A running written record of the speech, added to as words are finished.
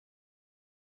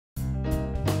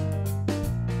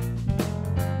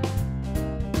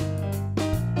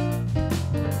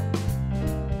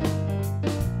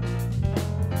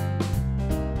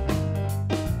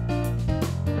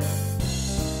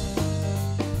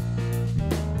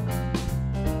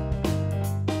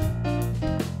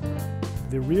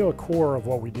The real core of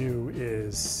what we do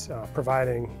is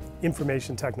providing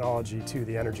information technology to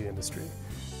the energy industry.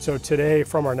 So today,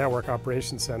 from our Network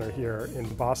Operations Center here in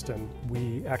Boston,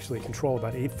 we actually control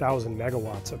about 8,000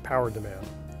 megawatts of power demand,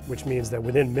 which means that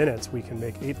within minutes we can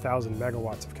make 8,000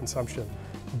 megawatts of consumption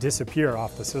disappear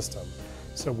off the system.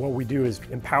 So what we do is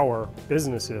empower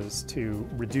businesses to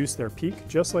reduce their peak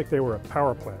just like they were a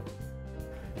power plant.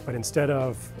 But instead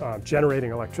of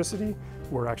generating electricity,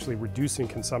 we're actually reducing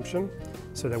consumption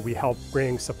so that we help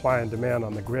bring supply and demand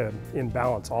on the grid in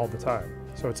balance all the time.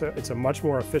 So it's a much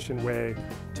more efficient way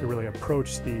to really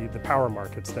approach the power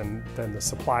markets than the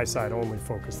supply side only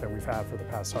focus that we've had for the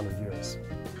past 100 years.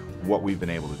 What we've been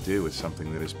able to do is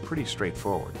something that is pretty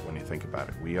straightforward when you think about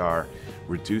it. We are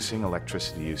reducing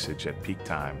electricity usage at peak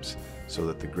times so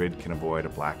that the grid can avoid a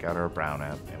blackout or a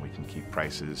brownout, and we can keep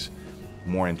prices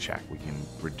more in check. We can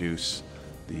reduce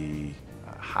the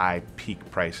high peak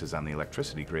prices on the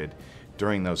electricity grid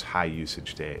during those high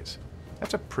usage days.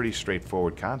 That's a pretty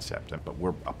straightforward concept, but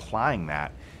we're applying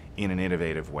that in an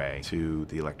innovative way to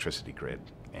the electricity grid.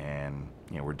 And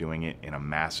we're doing it in a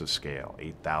massive scale,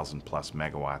 8,000 plus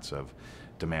megawatts of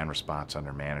demand response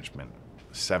under management,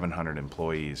 700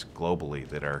 employees globally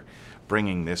that are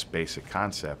bringing this basic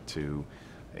concept to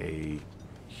a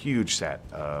huge set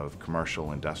of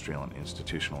commercial, industrial, and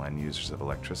institutional end users of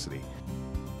electricity.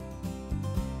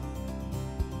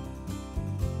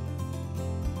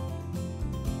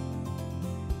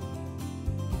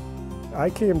 I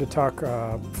came to Tuck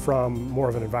from more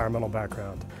of an environmental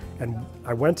background, and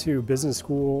I went to business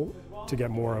school to get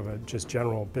more of a just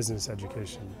general business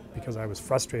education because I was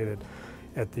frustrated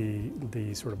at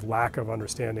the sort of lack of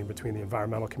understanding between the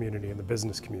environmental community and the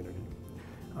business community.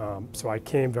 So I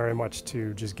came very much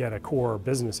to just get a core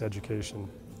business education.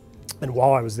 And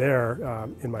while I was there,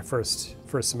 in my first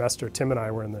semester, Tim and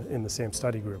I were in the same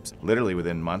study groups. Literally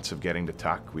within months of getting to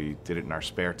Tuck, we did it in our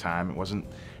spare time. It wasn't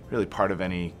really part of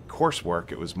any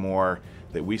coursework. It was more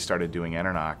that we started doing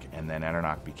EnerNOC, and then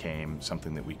EnerNOC became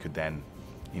something that we could then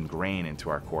ingrain into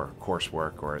our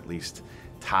coursework, or at least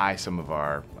tie some of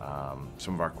our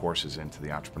courses into the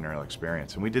entrepreneurial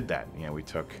experience. And we did that. We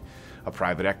took a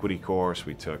private equity course,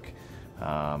 we took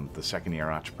the second-year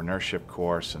entrepreneurship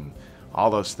course, and all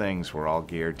those things were all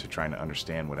geared to trying to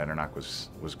understand what EnerNOC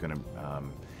was going to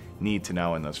need to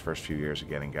know in those first few years of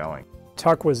getting going.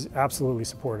 Tuck was absolutely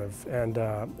supportive, and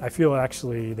I feel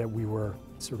actually that we were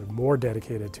sort of more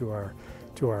dedicated to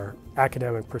our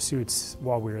academic pursuits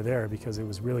while we were there, because it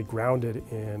was really grounded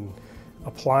in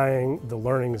applying the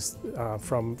learnings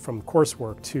from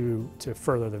coursework to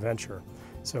further the venture.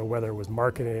 So whether it was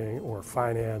marketing or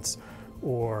finance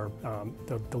or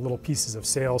the little pieces of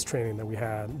sales training that we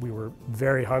had, we were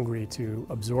very hungry to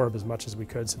absorb as much as we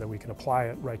could so that we could apply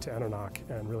it right to EnerNOC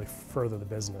and really further the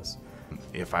business.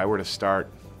 If I were to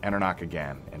start EnerNOC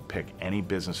again and pick any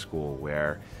business school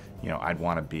where I'd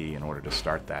want to be in order to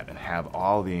start that and have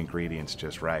all the ingredients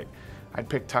just right, I'd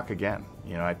pick Tuck again.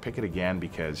 I'd pick it again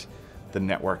because the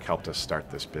network helped us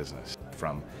start this business.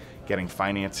 From getting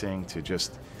financing to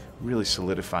just really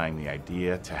solidifying the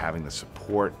idea, to having the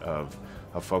support of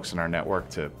folks in our network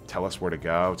to tell us where to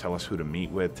go, tell us who to meet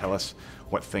with, tell us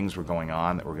what things were going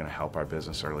on that were going to help our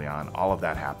business early on. All of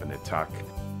that happened at Tuck.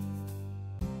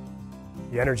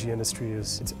 The energy industry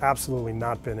it's absolutely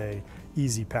not been an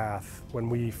easy path. When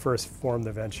we first formed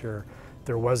the venture,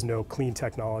 there was no clean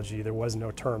technology, there was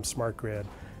no term smart grid,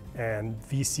 and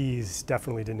VCs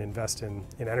definitely didn't invest in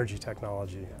energy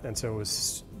technology. And so it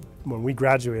was, when we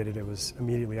graduated, it was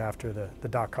immediately after the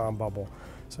dot-com bubble,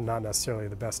 so not necessarily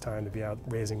the best time to be out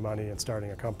raising money and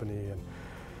starting a company. And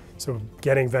so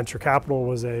getting venture capital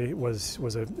was a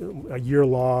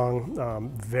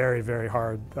year-long, very, very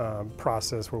hard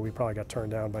process where we probably got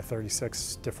turned down by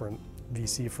 36 different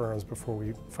VC firms before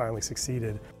we finally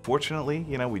succeeded. Fortunately,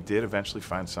 we did eventually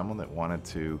find someone that wanted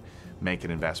to make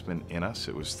an investment in us.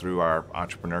 It was through our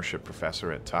entrepreneurship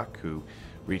professor at Tuck who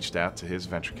reached out to his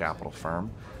venture capital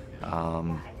firm,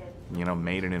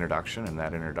 made an introduction, and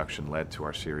that introduction led to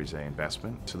our Series A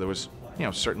investment. So there was,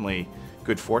 certainly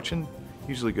good fortune.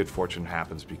 Usually good fortune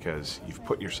happens because you've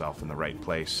put yourself in the right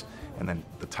place, and then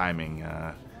the timing,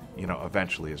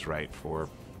 eventually is right for,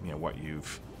 what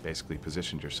you've basically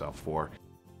positioned yourself for.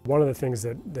 One of the things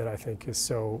that I think is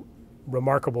so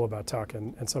remarkable about Tuck,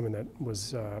 and something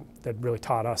that really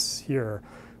taught us here,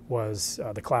 was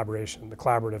the collaboration, the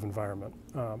collaborative environment.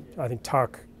 I think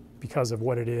Tuck, because of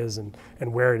what it is and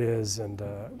where it is and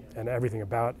everything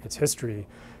about its history,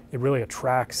 it really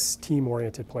attracts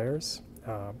team-oriented players,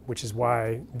 which is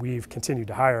why we've continued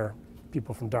to hire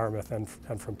people from Dartmouth and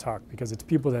from Tuck, because it's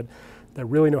people that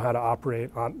really know how to operate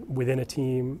within a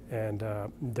team, and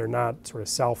they're not sort of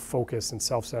self-focused and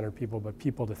self-centered people, but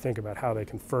people to think about how they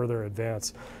can further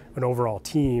advance an overall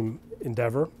team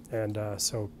endeavor. And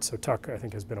so Tuck, I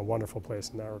think, has been a wonderful place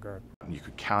in that regard. You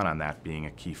could count on that being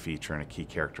a key feature and a key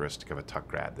characteristic of a Tuck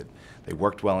grad, that they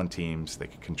worked well in teams, they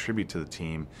could contribute to the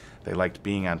team, they liked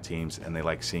being on teams, and they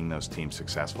liked seeing those teams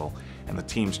successful. And the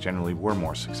teams generally were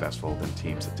more successful than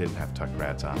teams that didn't have Tuck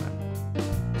grads on them.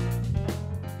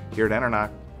 Here at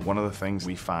EnerNOC, one of the things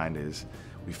we find is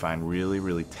we find really,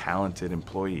 really talented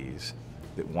employees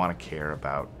that want to care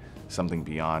about something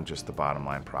beyond just the bottom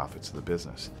line profits of the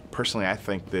business. Personally, I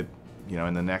think that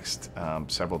in the next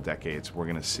several decades, we're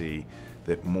going to see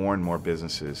that more and more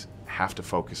businesses have to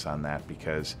focus on that,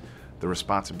 because the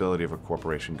responsibility of a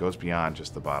corporation goes beyond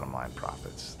just the bottom line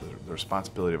profits. The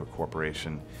responsibility of a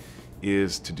corporation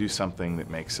is to do something that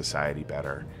makes society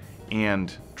better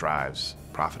and drives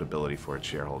profitability for its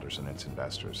shareholders and its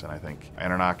investors. And I think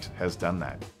EnerNOC has done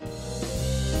that.